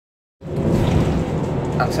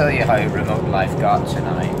I'll tell you how remote life got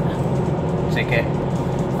tonight. Ticket.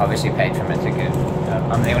 Obviously paid for my ticket.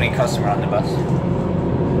 I'm the only customer on the bus.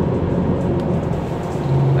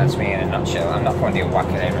 That's me in a nutshell. I'm not going to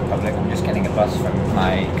Opole Republic. I'm just getting a bus from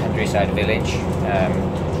my countryside village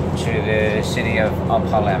to the city of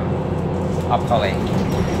Opole.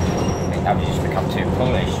 I've just become too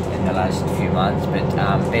Polish in the last few months,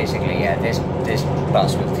 but basically, yeah, this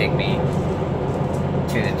bus will take me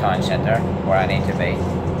to the town centre where I need to be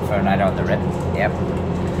for a night on the rip. Yep,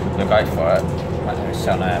 look out for it. Whether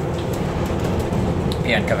on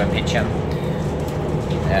piankowe picie,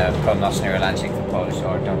 północny Irlandczyk for Polish,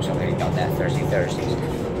 or don't somebody done that Thursdays.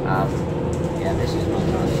 Yeah, this is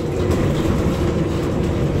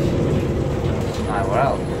my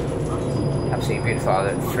world. Absolutely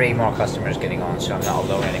beautiful. 3 more customers getting on, so I'm not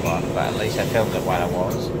alone anymore, but at least I filmed it while I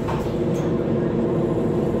was.